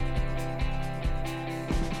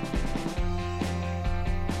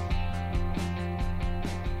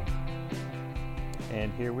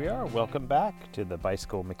And here we are. Welcome back to the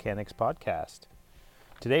Bicycle Mechanics Podcast.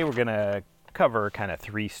 Today we're going to cover kind of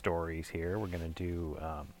three stories here. We're going to do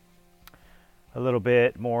a little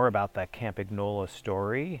bit more about that Campagnola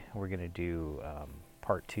story. We're going to do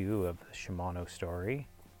part two of the Shimano story.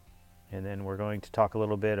 And then we're going to talk a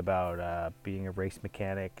little bit about being a race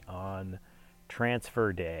mechanic on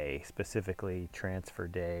transfer day, specifically transfer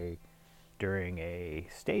day during a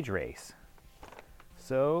stage race.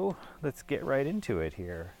 So let's get right into it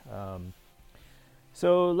here.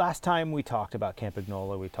 So last time we talked about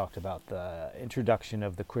Campagnola, we talked about the introduction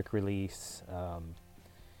of the quick release.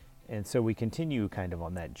 And so we continue kind of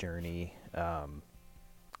on that journey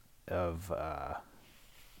of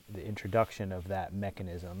the introduction of that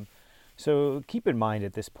mechanism. So keep in mind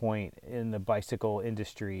at this point in the bicycle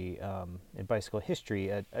industry, in bicycle history,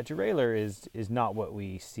 a derailleur is not what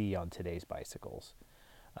we see on today's bicycles.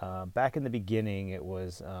 Back in the beginning, it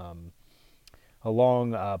was a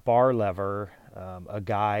long bar lever, a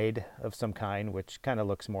guide of some kind, which kind of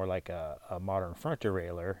looks more like a modern front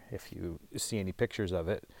derailleur if you see any pictures of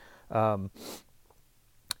it. And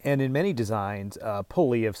in many designs, a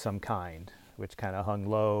pulley of some kind, which kind of hung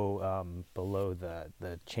low below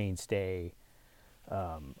the chainstay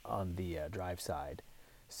on the drive side.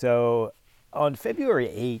 So on February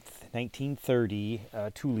 8th, 1930,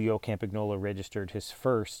 Tullio Campagnola registered his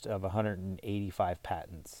first of 185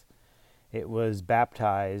 patents. It was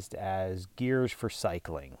baptized as Gears for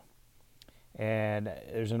Cycling. And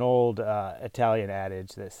there's an old Italian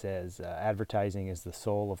adage that says, advertising is the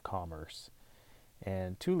soul of commerce.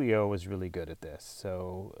 And Tullio was really good at this.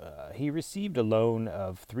 So he received a loan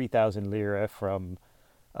of 3,000 lire from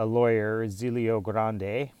a lawyer, Zilio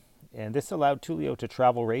Grande, and this allowed Tullio to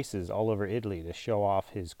travel races all over Italy to show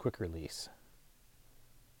off his quick release.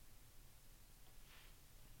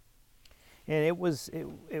 And it was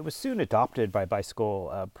soon adopted by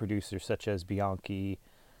bicycle producers such as Bianchi,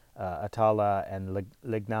 Atala, and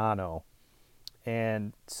Legnano.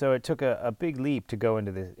 And so it took a big leap to go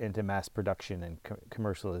into mass production and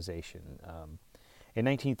commercialization. In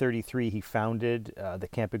 1933, he founded the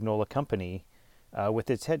Campagnola Company with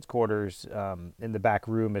its headquarters in the back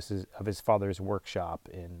room of his father's workshop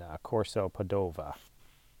in Corso Padova.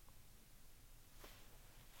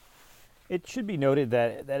 It should be noted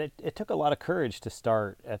that it took a lot of courage to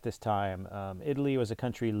start at this time. Italy was a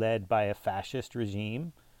country led by a fascist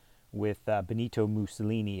regime with Benito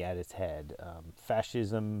Mussolini at its head.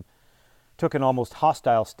 Fascism took an almost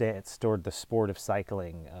hostile stance toward the sport of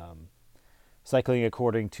cycling. Cycling,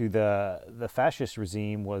 according to the fascist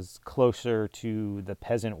regime, was closer to the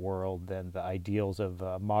peasant world than the ideals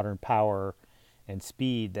of modern power and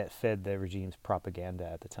speed that fed the regime's propaganda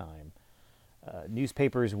at the time.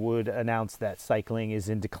 Newspapers would announce that cycling is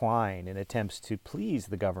in decline in attempts to please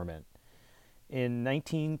the government. In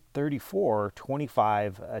 1934,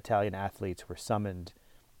 25 Italian athletes were summoned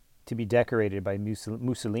to be decorated by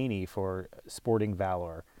Mussolini for sporting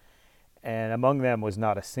valor, and among them was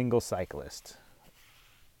not a single cyclist.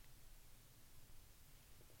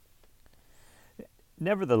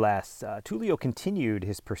 Nevertheless, Tullio continued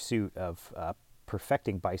his pursuit of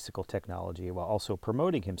perfecting bicycle technology while also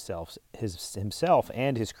promoting himself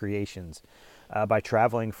and his creations by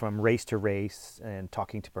traveling from race to race and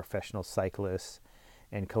talking to professional cyclists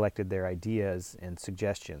and collected their ideas and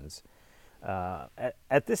suggestions.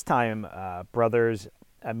 At this time, brothers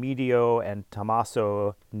Amidio and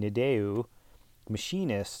Tommaso Nideu,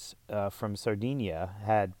 machinists from Sardinia,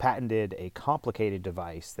 had patented a complicated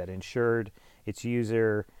device that ensured its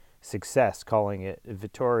user success, calling it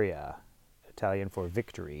Vittoria, Italian for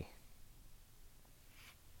victory.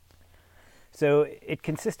 So it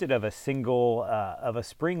consisted of a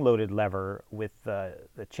spring-loaded lever with the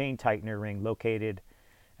chain tightener ring located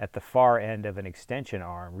at the far end of an extension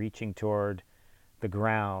arm reaching toward the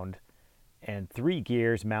ground, and 3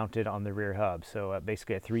 gears mounted on the rear hub. So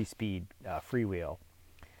basically a 3-speed freewheel.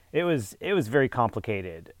 It was very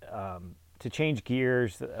complicated. To change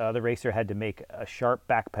gears, the racer had to make a sharp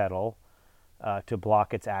back pedal to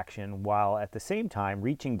block its action, while at the same time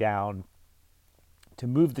reaching down to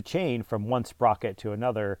move the chain from one sprocket to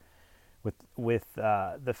another with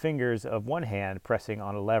the fingers of one hand pressing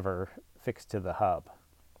on a lever fixed to the hub.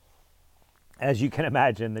 As you can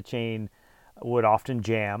imagine, the chain would often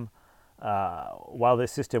jam. While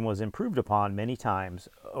this system was improved upon many times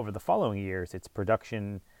over the following years, its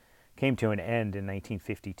production came to an end in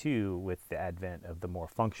 1952 with the advent of the more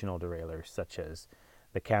functional derailleurs such as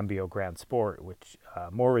the Cambio Grand Sport, which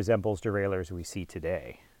more resembles derailleurs we see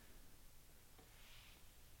today.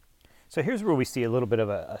 So here's where we see a little bit of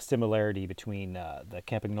a similarity between the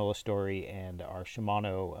Campagnola story and our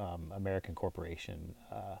Shimano American Corporation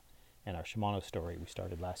and our Shimano story we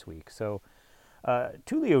started last week. So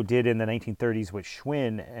Tullio did in the 1930s what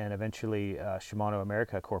Schwinn and eventually Shimano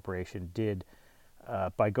America Corporation did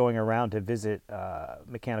by going around to visit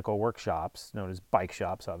mechanical workshops, known as bike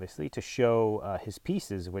shops, obviously, to show his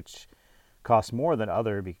pieces, which cost more than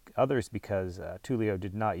others because Tullio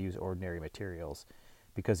did not use ordinary materials,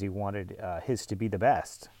 because he wanted his to be the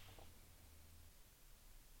best.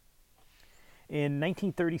 In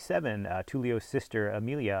 1937, Tullio's sister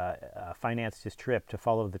Amelia financed his trip to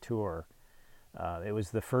follow the tour. It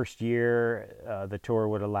was the first year the tour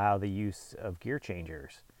would allow the use of gear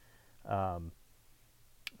changers.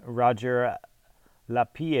 Roger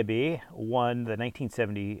Lapiebe won the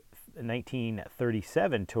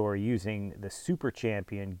 1937 tour using the Super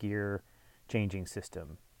Champion gear changing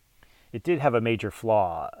system. It did have a major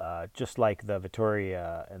flaw, just like the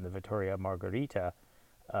Vittoria and the Vittoria Margherita.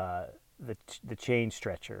 The chain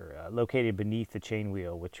stretcher located beneath the chain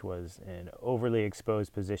wheel, which was an overly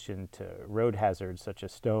exposed position to road hazards such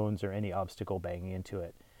as stones or any obstacle banging into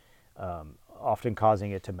it, often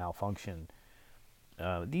causing it to malfunction.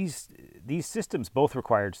 These systems both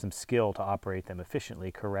required some skill to operate them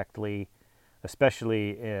efficiently, correctly,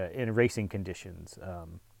 especially in racing conditions.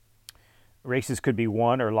 Races could be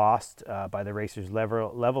won or lost by the racer's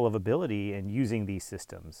level of ability in using these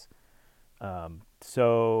systems.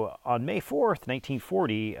 So on May 4th,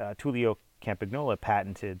 1940, Tullio Campagnola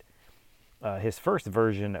patented his first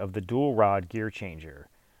version of the dual rod gear changer.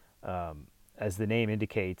 As the name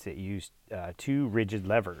indicates, it used two rigid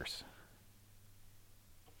levers.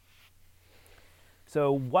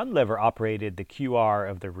 So one lever operated the QR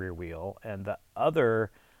of the rear wheel, and the other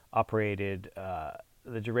operated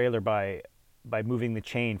the derailleur by moving the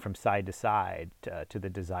chain from side to side to the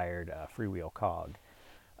desired freewheel cog.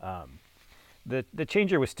 The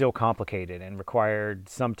changer was still complicated and required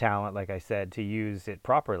some talent, like I said, to use it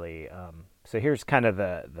properly. So here's kind of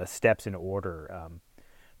the steps in order.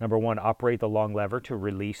 Number one, operate the long lever to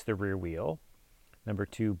release the rear wheel. Number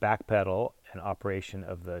two, backpedal and operation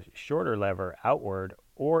of the shorter lever outward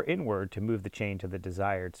or inward to move the chain to the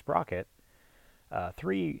desired sprocket.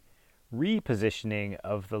 Three, repositioning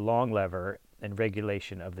of the long lever and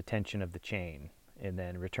regulation of the tension of the chain, and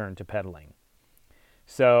then return to pedaling.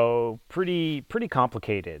 So pretty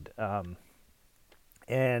complicated. And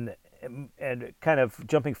kind of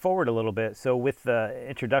jumping forward a little bit, so with the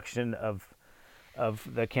introduction of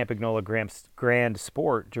the Campagnola Grand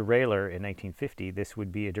Sport derailleur in 1950, this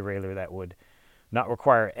would be a derailleur that would not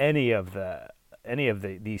require any of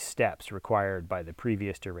these steps required by the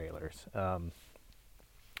previous derailleurs.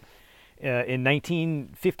 In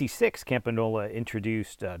 1956, Campagnola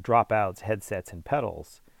introduced dropouts, headsets, and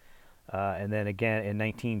pedals. And then again in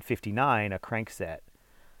 1959, a crankset.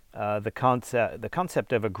 The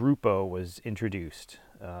concept of a gruppo was introduced.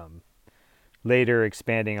 Later,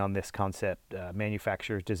 expanding on this concept,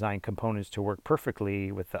 manufacturers designed components to work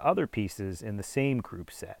perfectly with the other pieces in the same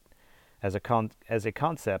group set, as a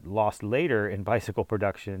concept lost later in bicycle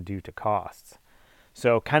production due to costs.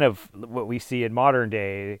 So kind of what we see in modern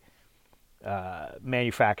day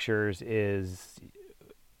manufacturers is,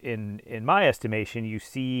 in my estimation, you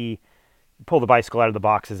pull the bicycle out of the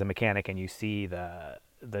box as a mechanic and you see the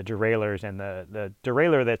derailleurs, and the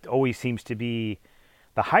derailleur that always seems to be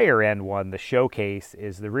the higher end one, the showcase,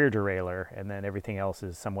 is the rear derailleur, and then everything else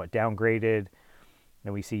is somewhat downgraded.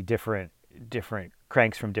 And we see different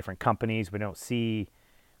cranks from different companies. We don't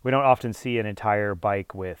often see an entire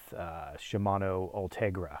bike with Shimano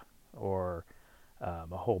Ultegra, or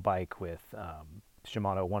a whole bike with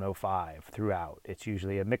Shimano 105 throughout. It's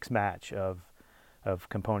usually a mixed match of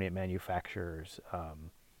component manufacturers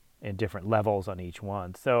and different levels on each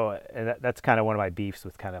one. So that's kind of one of my beefs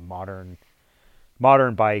with kind of modern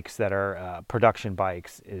bikes that are production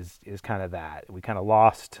bikes is kind of that. We kind of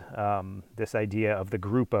lost this idea of the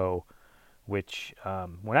gruppo, which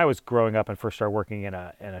when I was growing up and first started working in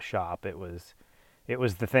a shop, it was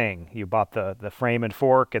the thing. You bought the frame and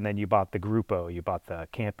fork, and then you bought the gruppo. You bought the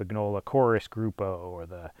Campagnola Chorus gruppo or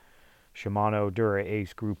the Shimano Dura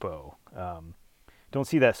Ace gruppo. Don't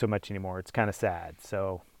see that so much anymore. It's kind of sad.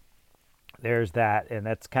 So there's that, and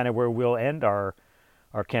that's kind of where we'll end our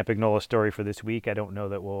Campagnola story for this week. I don't know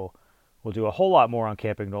that we'll do a whole lot more on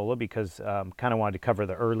Campagnola because kind of wanted to cover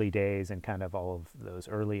the early days and kind of all of those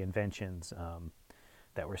early inventions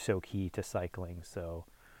that were so key to cycling. So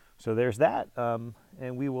there's that,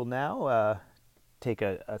 and we will now take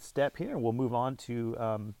a step here, and we'll move on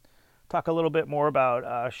to talk a little bit more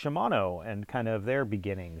about Shimano and kind of their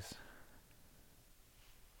beginnings.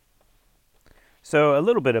 So a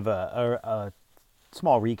little bit of a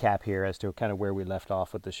small recap here as to kind of where we left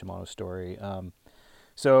off with the Shimano story.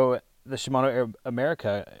 So the Shimano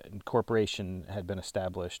America Corporation had been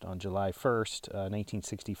established on July 1st,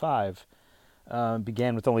 1965.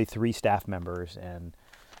 Began with only 3 staff members, and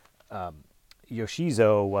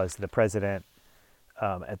Yoshizo was the president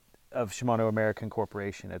of Shimano American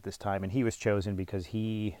Corporation at this time, and he was chosen because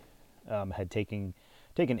he had taken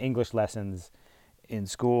English lessons in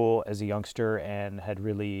school as a youngster and had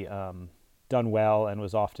really done well, and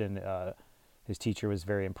was often his teacher was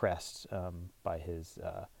very impressed by his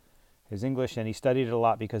English, and he studied it a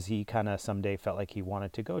lot because he kind of someday felt like he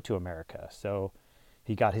wanted to go to America. So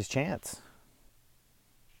he got his chance.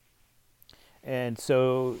 And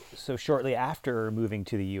so shortly after moving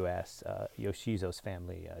to the U.S., Yoshizo's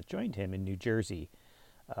family joined him in New Jersey.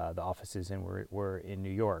 The offices were in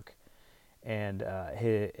New York. And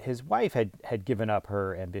his wife had given up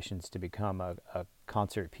her ambitions to become a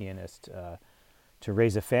concert pianist to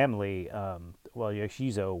raise a family, while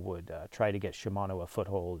Yoshizo would try to get Shimano a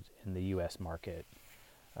foothold in the U.S. market.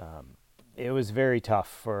 It was very tough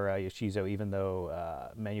for Yoshizo, even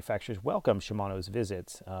though manufacturers welcomed Shimano's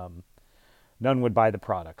visits. None would buy the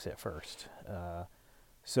products at first.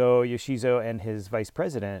 So Yoshizo and his vice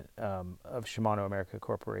president of Shimano America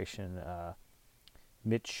Corporation,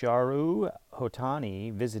 Michiharu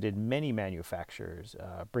Hotani, visited many manufacturers,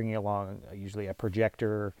 bringing along usually a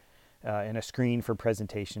projector and a screen for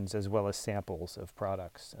presentations, as well as samples of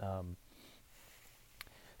products.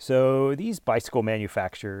 So these bicycle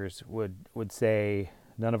manufacturers would say,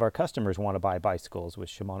 none of our customers want to buy bicycles with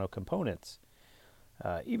Shimano components.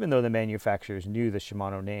 Even though the manufacturers knew the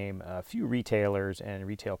Shimano name, few retailers and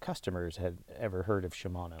retail customers had ever heard of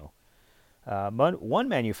Shimano. One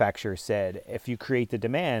manufacturer said, if you create the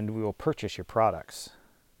demand, we will purchase your products.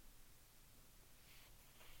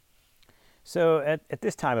 So at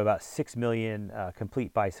this time, about 6 million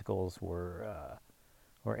complete bicycles were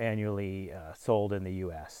annually sold in the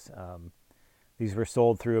U.S. These were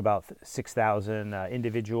sold through about 6,000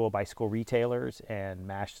 individual bicycle retailers and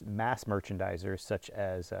mass merchandisers such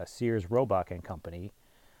as Sears, Roebuck and Company.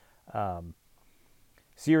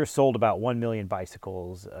 Sears sold about 1 million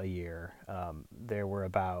bicycles a year. There were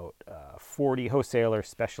about 40 wholesalers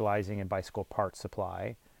specializing in bicycle parts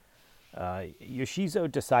supply.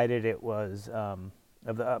 Yoshizo decided it was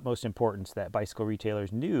of the utmost importance that bicycle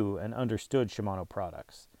retailers knew and understood Shimano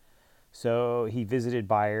products. So he visited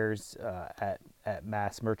buyers at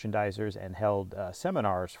mass merchandisers and held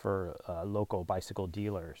seminars for local bicycle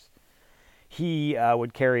dealers. He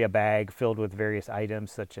would carry a bag filled with various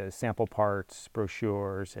items such as sample parts,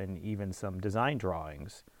 brochures, and even some design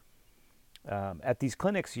drawings. At these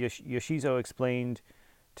clinics, Yoshizo explained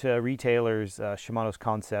to retailers Shimano's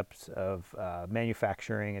concepts of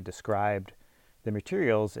manufacturing and described the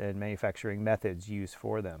materials and manufacturing methods used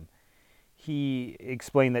for them. He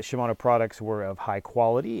explained that Shimano products were of high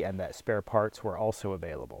quality and that spare parts were also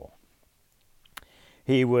available.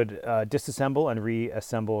 He would disassemble and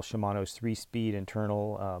reassemble Shimano's 3-speed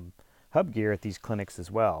internal hub gear at these clinics as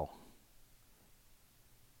well.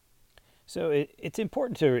 So it's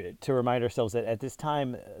important to remind ourselves that at this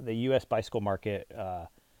time, the U.S. bicycle market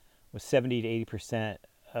was 70 to 80%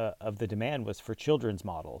 of the demand was for children's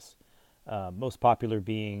models. Most popular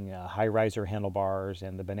being high riser handlebars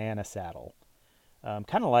and the banana saddle.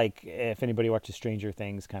 Kind of like, if anybody watches Stranger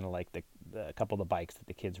Things, kind of like the couple of the bikes that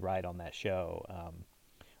the kids ride on that show.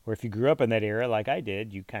 Or if you grew up in that era like I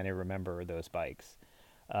did, you kind of remember those bikes.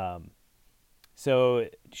 So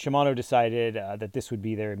Shimano decided that this would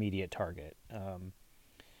be their immediate target.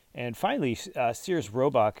 And finally, Sears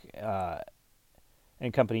Roebuck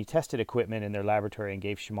and Company tested equipment in their laboratory and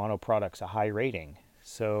gave Shimano products a high rating.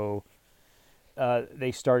 So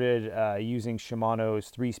they started using Shimano's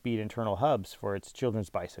 3-speed internal hubs for its children's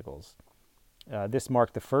bicycles. This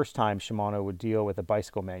marked the first time Shimano would deal with a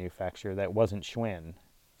bicycle manufacturer that wasn't Schwinn.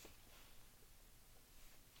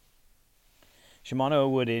 Shimano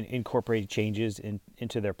would incorporate changes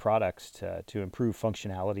into their products to improve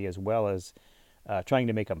functionality as well as trying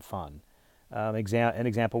to make them fun. An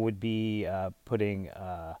example would be putting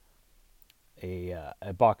a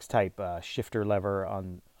box-type shifter lever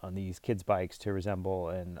on these kids' bikes to resemble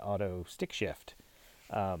an auto stick shift.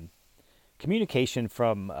 Communication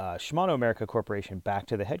from Shimano America Corporation back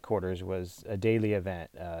to the headquarters was a daily event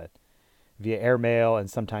via airmail and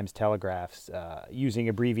sometimes telegraphs, using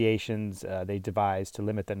abbreviations they devised to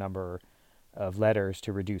limit the number of letters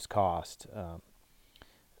to reduce cost.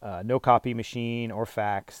 No copy machine or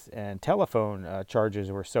fax, and telephone charges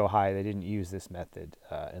were so high they didn't use this method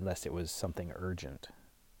unless it was something urgent.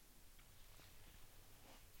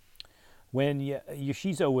 When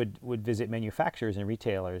Yoshizo would visit manufacturers and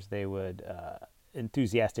retailers, they would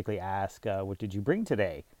enthusiastically ask, "What did you bring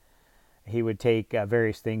today?" He would take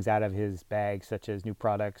various things out of his bag, such as new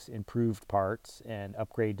products, improved parts, and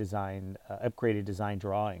upgraded design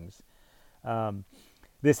drawings. Um,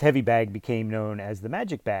 this heavy bag became known as the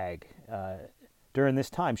Magic Bag. During this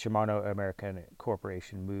time, Shimano American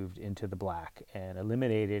Corporation moved into the black and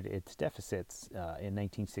eliminated its deficits in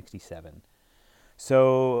 1967.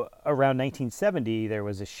 So around 1970, there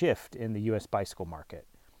was a shift in the U.S. bicycle market.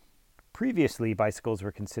 Previously, bicycles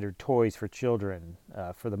were considered toys for children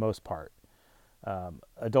for the most part.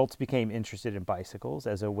 Adults became interested in bicycles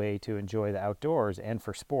as a way to enjoy the outdoors and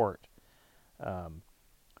for sport. Um,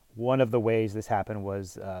 One of the ways this happened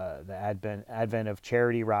was the advent of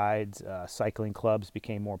charity rides. Cycling clubs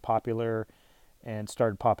became more popular and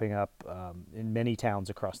started popping up in many towns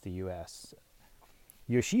across the U.S.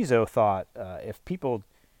 Yoshizo thought if people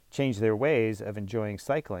change their ways of enjoying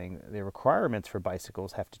cycling, the requirements for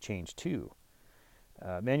bicycles have to change too.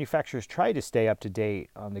 Manufacturers try to stay up to date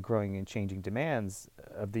on the growing and changing demands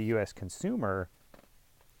of the U.S. consumer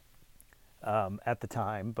at the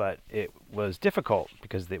time, but it was difficult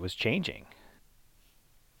because it was changing.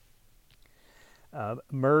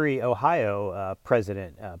 Murray, Ohio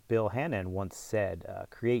President Bill Hannon once said,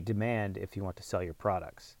 create demand if you want to sell your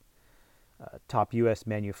products. Top U.S.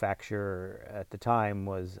 manufacturer at the time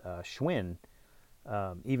was Schwinn.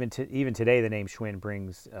 Even today, the name Schwinn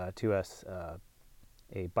brings to us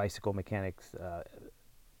a bicycle mechanics,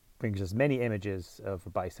 brings us many images of a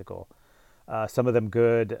bicycle. Some of them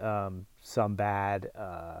good, some bad,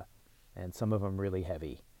 and some of them really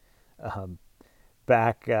heavy. Um,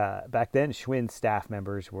 back then, Schwinn staff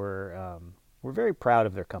members were very proud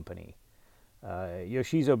of their company.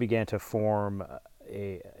 Yoshizo began to form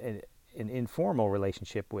an informal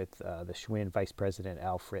relationship with the Schwinn vice president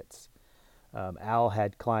Al Fritz. Al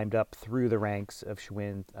had climbed up through the ranks of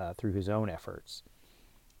Schwinn through his own efforts.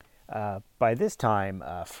 By this time,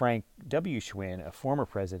 Frank W. Schwinn, a former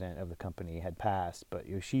president of the company, had passed, but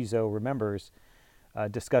Yoshizo remembers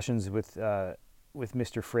discussions with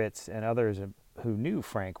Mr. Fritz and others who knew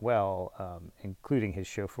Frank well, including his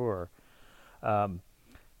chauffeur. Um,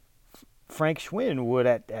 Frank Schwinn would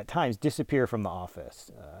at times disappear from the office.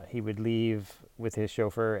 He would leave with his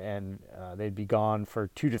chauffeur and they'd be gone for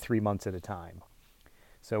 2 to 3 months at a time.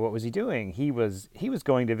 So what was he doing? He was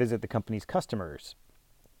going to visit the company's customers.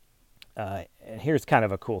 And here's kind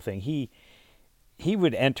of a cool thing. He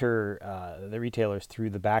would enter the retailers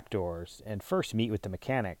through the back doors and first meet with the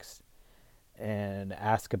mechanics and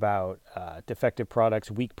ask about defective products,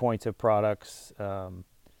 weak points of products,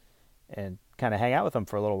 and kind of hang out with them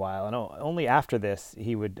for a little while. And only after this,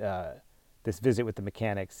 this visit with the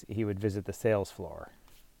mechanics, he would visit the sales floor.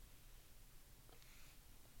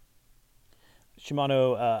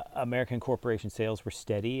 Shimano American Corporation sales were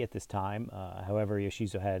steady at this time. However,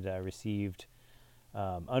 Yoshizo had received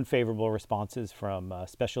unfavorable responses from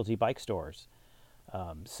specialty bike stores.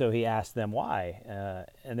 So he asked them why,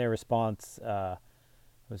 and their response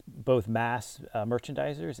was both mass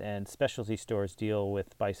merchandisers and specialty stores deal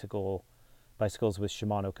with bicycles with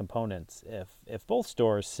Shimano components. If both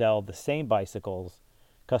stores sell the same bicycles,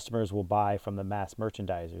 customers will buy from the mass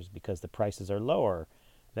merchandisers because the prices are lower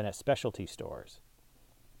than at specialty stores.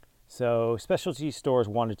 So specialty stores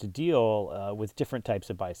wanted to deal with different types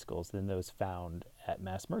of bicycles than those found at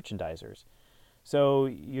mass merchandisers. So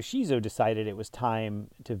Yoshizo decided it was time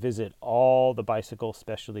to visit all the bicycle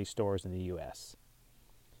specialty stores in the U.S.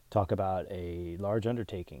 Talk about a large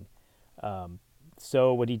undertaking.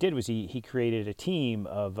 So what he did was he created a team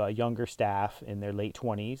of younger staff in their late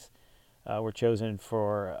 20s, were chosen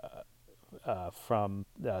from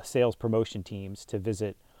sales promotion teams to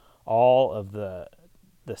visit all of the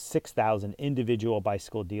 6,000 individual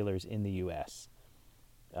bicycle dealers in the U.S.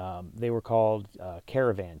 They were called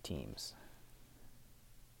caravan teams.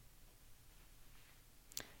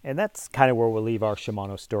 And that's kind of where we'll leave our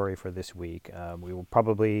Shimano story for this week. We will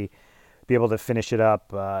probably be able to finish it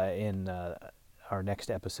up in our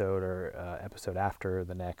next episode or episode after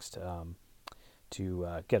the next to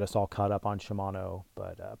get us all caught up on Shimano.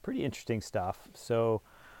 But pretty interesting stuff. So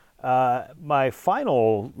my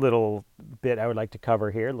final little bit I would like to cover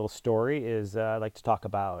here, a little story, is I'd like to talk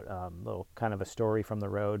about a little kind of a story from the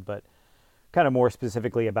road, but kind of more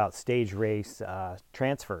specifically about stage race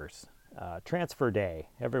transfers. Transfer day,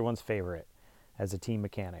 everyone's favorite as a team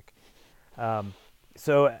mechanic.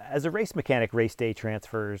 So as a race mechanic, race day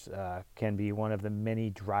transfers can be one of the many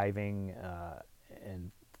driving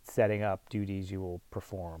and setting up duties you will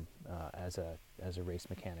perform as a race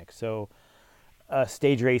mechanic. So a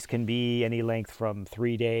stage race can be any length from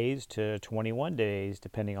 3 days to 21 days,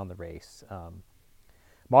 depending on the race.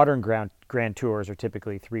 Modern grand tours are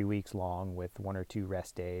typically 3 weeks long with 1 or 2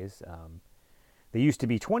 rest days. They used to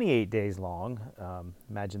be 28 days long.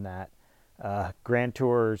 Imagine that. Grand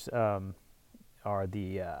tours are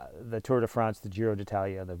the Tour de France, the Giro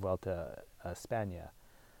d'Italia, the Vuelta a España.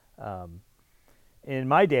 In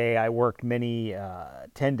my day, I worked many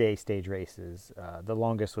 10-day stage races. The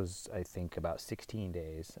longest was, I think, about 16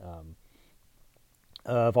 days.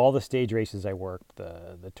 Of all the stage races I worked,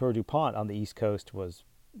 the Tour du Pont on the East Coast was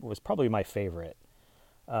probably my favorite.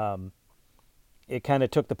 It kind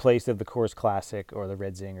of took the place of the Coors Classic or the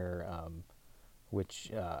Red Zinger,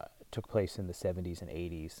 which took place in the 70s and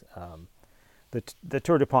 80s. The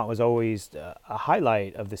Tour du Pont was always a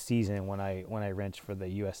highlight of the season when I wrenched for the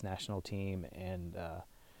U.S. national team and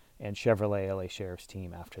Chevrolet LA Sheriff's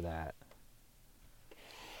team after that.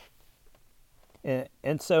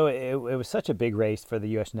 And so it was such a big race for the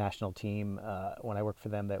U.S. national team when I worked for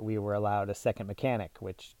them that we were allowed a second mechanic,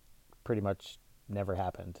 which pretty much never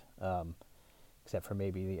happened, except for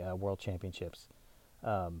maybe the World Championships.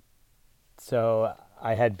 So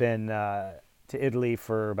I had been to Italy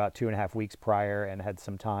for about 2.5 weeks prior and had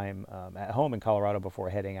some time at home in Colorado before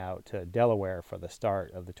heading out to Delaware for the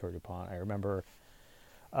start of the Tour du Pont. I remember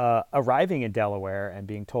arriving in Delaware and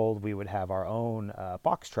being told we would have our own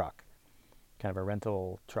box truck, kind of a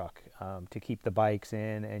rental truck, to keep the bikes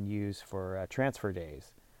in and use for transfer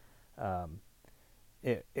days.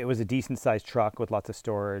 It was a decent sized truck with lots of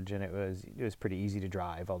storage, and it was pretty easy to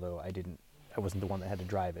drive, although I wasn't the one that had to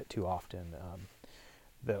drive it too often.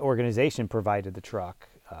 The organization provided the truck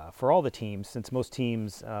for all the teams, since most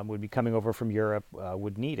teams would be coming over from Europe,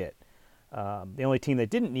 would need it. The only team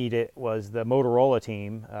that didn't need it was the Motorola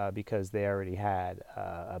team because they already had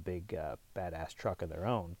a big badass truck of their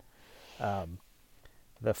own.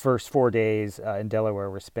 The first 4 days in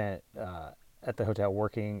Delaware were spent at the hotel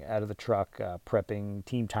working out of the truck, prepping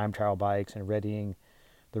team time trial bikes and readying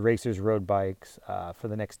the racers' road bikes for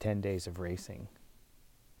the next 10 days of racing.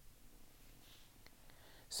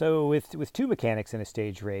 So with 2 mechanics in a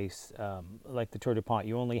stage race, like the Tour du Pont,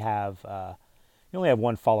 you only have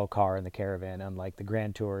one follow car in the caravan, unlike the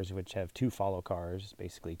Grand Tours, which have 2 follow cars,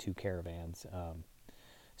 basically 2 caravans.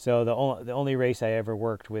 So the only race I ever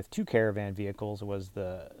worked with 2 caravan vehicles was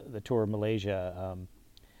the Tour of Malaysia,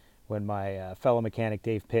 when my fellow mechanic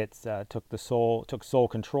Dave Pitts took sole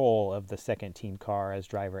control of the second team car as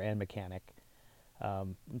driver and mechanic.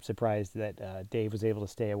 I'm surprised that Dave was able to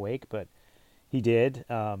stay awake, but he did.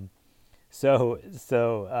 So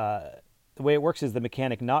the way it works is the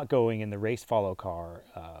mechanic not going in the race follow car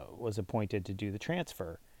was appointed to do the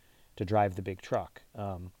transfer, to drive the big truck,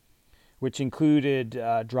 which included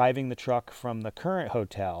driving the truck from the current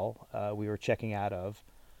hotel we were checking out of,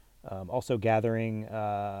 also gathering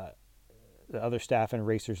the other staff and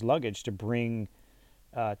racers' luggage to bring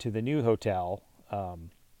to the new hotel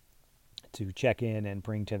to check in and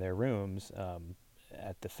bring to their rooms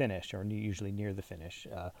at the finish, or usually near the finish.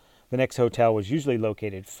 The next hotel was usually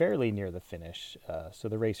located fairly near the finish, so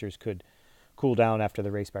the racers could cool down after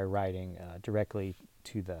the race by riding directly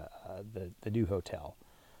to the new hotel.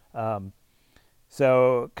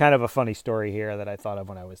 So kind of a funny story here that I thought of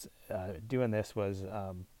when I was doing this was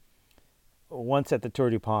once at the Tour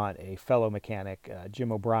du Pont, a fellow mechanic,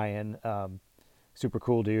 Jim O'Brien, super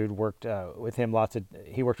cool dude, worked with him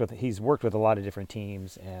he's worked with a lot of different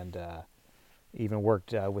teams, and even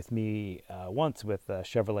worked with me once with the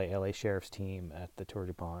Chevrolet LA Sheriff's team at the Tour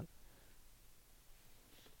du Pont.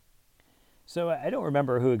 So I don't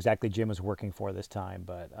remember who exactly Jim was working for this time,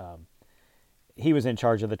 but he was in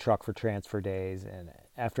charge of the truck for transfer days. And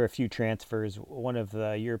after a few transfers, one of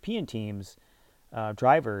the European team's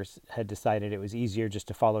drivers had decided it was easier just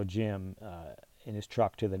to follow Jim in his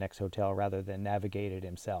truck to the next hotel rather than navigate it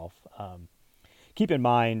himself. Keep in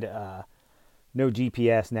mind, no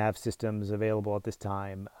GPS nav systems available at this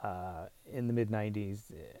time. In the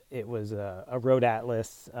mid-90s, it was a road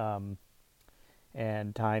atlas,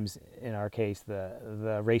 and times, in our case,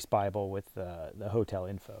 the race Bible with the hotel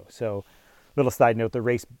info. So, little side note, the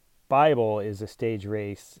race Bible is a stage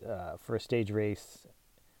race, for a stage race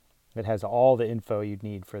that has all the info you'd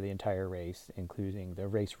need for the entire race, including the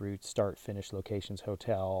race routes, start, finish locations,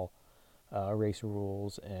 hotel, race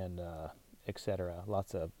rules, and etc.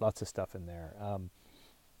 Lots of stuff in there.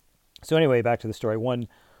 So anyway, back to the story. One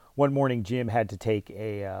morning, Jim had to take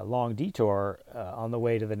a long detour on the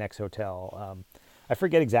way to the next hotel. I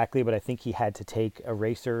forget exactly, but I think he had to take a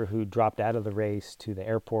racer who dropped out of the race to the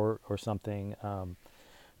airport or something.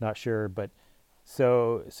 Not sure, but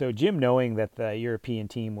So Jim, knowing that the European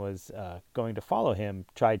team was going to follow him,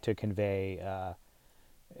 tried to convey,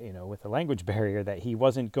 with a language barrier, that he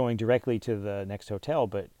wasn't going directly to the next hotel,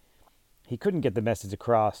 but he couldn't get the message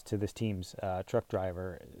across to this team's truck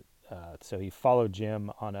driver. So he followed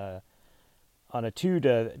Jim on a 2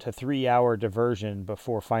 to 3 hour diversion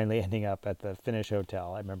before finally ending up at the Finnish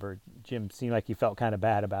hotel. I remember Jim seemed like he felt kind of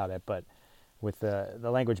bad about it, but with the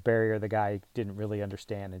language barrier, the guy didn't really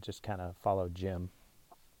understand and just kind of followed Jim.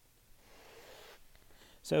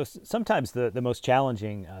 So sometimes the most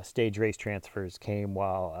challenging stage race transfers came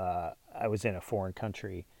while I was in a foreign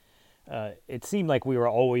country. It seemed like we were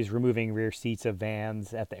always removing rear seats of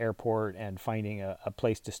vans at the airport and finding a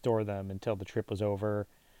place to store them until the trip was over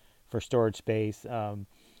for storage space.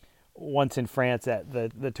 Once in France at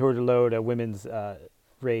the Tour de l'Aude, a women's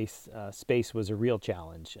race, space was a real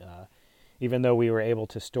challenge. Even though we were able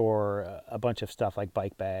to store a bunch of stuff like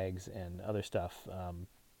bike bags and other stuff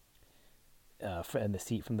in the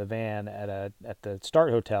seat from the van at the start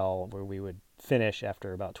hotel where we would finish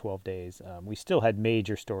after about 12 days, we still had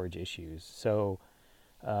major storage issues. So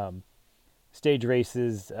stage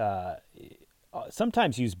races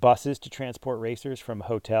sometimes use buses to transport racers from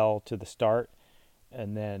hotel to the start,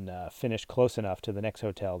 and then finish close enough to the next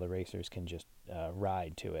hotel the racers can just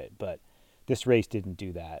ride to it. But this race didn't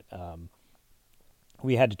do that.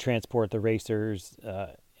 We had to transport the racers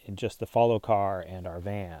in just the follow car and our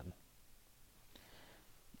van.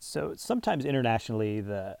 So sometimes internationally,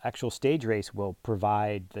 the actual stage race will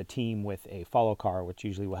provide the team with a follow car, which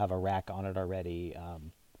usually will have a rack on it already,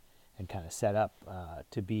 and kind of set up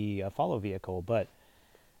to be a follow vehicle. But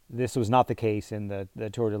this was not the case in the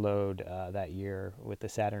Tour de l'Aude that year with the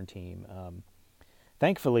Saturn team.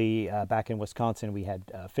 Thankfully, back in Wisconsin, we had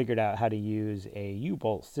figured out how to use a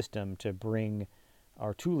U-bolt system to bring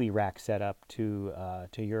our Thule rack setup to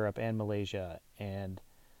Europe and Malaysia, and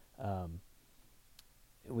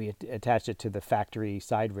we attached it to the factory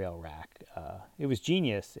side rail rack. It was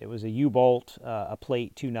genius. It was a U-bolt, a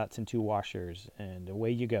plate, 2 nuts, and 2 washers, and away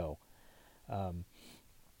you go.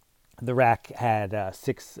 The rack had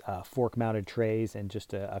 6 fork-mounted trays and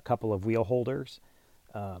just a couple of wheel holders.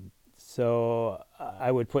 So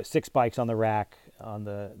I would put 6 bikes on the rack on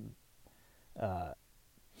the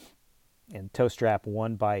and tow strap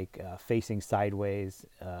 1 bike facing sideways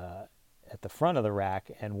at the front of the rack,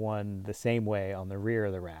 and 1 the same way on the rear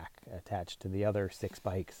of the rack attached to the other 6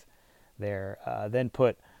 bikes there. Then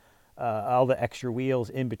put all the extra wheels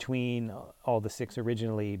in between all the 6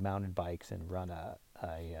 originally mounted bikes and run a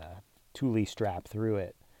Thule strap through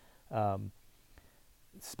it.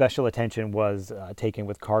 Special attention was taken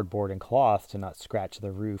with cardboard and cloth to not scratch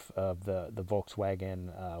the roof of the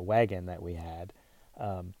Volkswagen wagon that we had.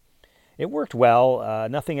 It worked well.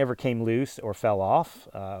 Nothing ever came loose or fell off,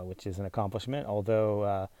 which is an accomplishment,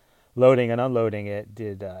 although loading and unloading it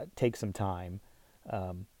did take some time.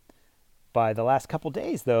 By the last couple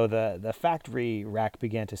days, though, the factory rack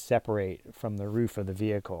began to separate from the roof of the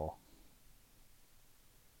vehicle.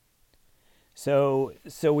 So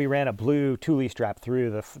we ran a blue Thule strap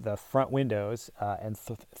through the front windows and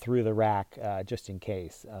through the rack just in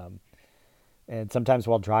case. And sometimes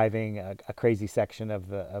while driving a crazy section of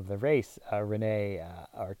the race, Renee,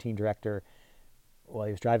 our team director, while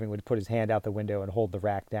he was driving, would put his hand out the window and hold the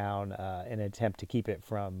rack down in an attempt to keep it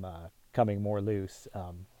from coming more loose.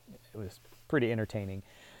 It was pretty entertaining.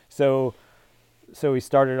 So we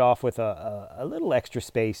started off with a little extra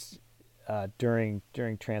space during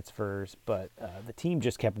transfers, but the team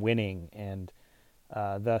just kept winning, and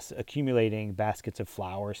thus accumulating baskets of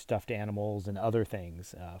flowers, stuffed animals, and other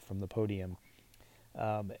things from the podium.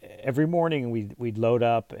 Every morning we'd load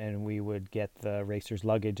up and we would get the racers'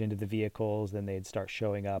 luggage into the vehicles. Then they'd start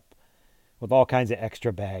showing up with all kinds of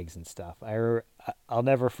extra bags and stuff. I'll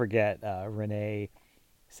never forget Renee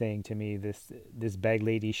saying to me, "This bag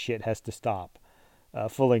lady shit has to stop,"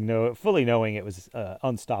 fully knowing it was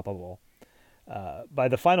unstoppable. By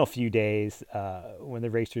the final few days, when the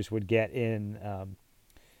racers would get in,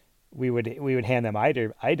 we would hand them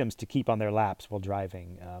items to keep on their laps while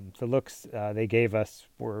driving. The looks they gave us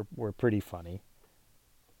were pretty funny.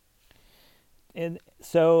 And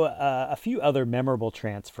so a few other memorable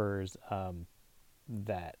transfers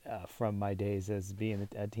that from my days as being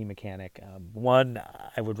a team mechanic. One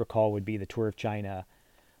I would recall would be the Tour of China,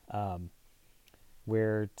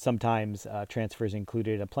 where sometimes transfers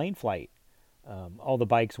included a plane flight. All the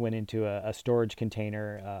bikes went into a storage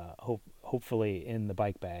container, hopefully in the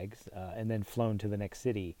bike bags, and then flown to the next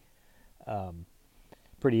city.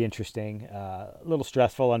 Pretty interesting. A little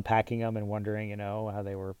stressful unpacking them and wondering, how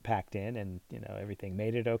they were packed in, and everything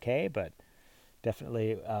made it okay. But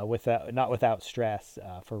definitely not without stress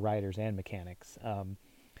for riders and mechanics.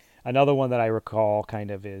 Another one that I recall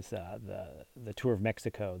kind of is the Tour of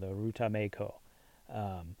Mexico, the Ruta Mexico.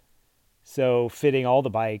 So fitting all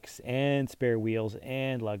the bikes and spare wheels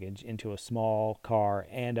and luggage into a small car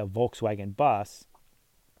and a Volkswagen bus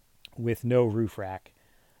with no roof rack.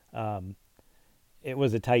 It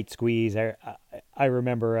was a tight squeeze. I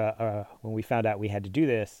remember when we found out we had to do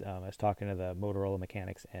this, I was talking to the Motorola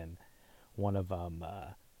mechanics, and one of them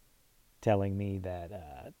telling me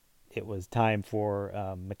that it was time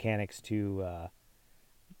for mechanics to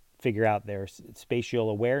figure out their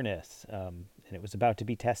spatial awareness, and it was about to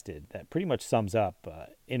be tested. That pretty much sums up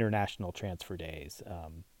international transfer days.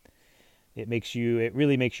 It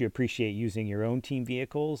really makes you appreciate using your own team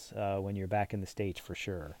vehicles when you're back in the States for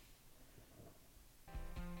sure.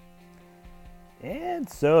 And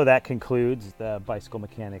so that concludes the Bicycle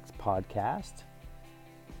Mechanics Podcast.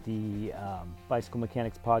 The Bicycle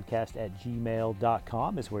Mechanics Podcast at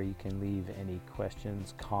gmail.com is where you can leave any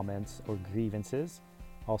questions, comments, or grievances.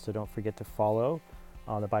 Also, don't forget to follow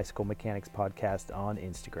on the Bicycle Mechanics Podcast on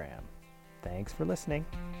Instagram. Thanks for listening.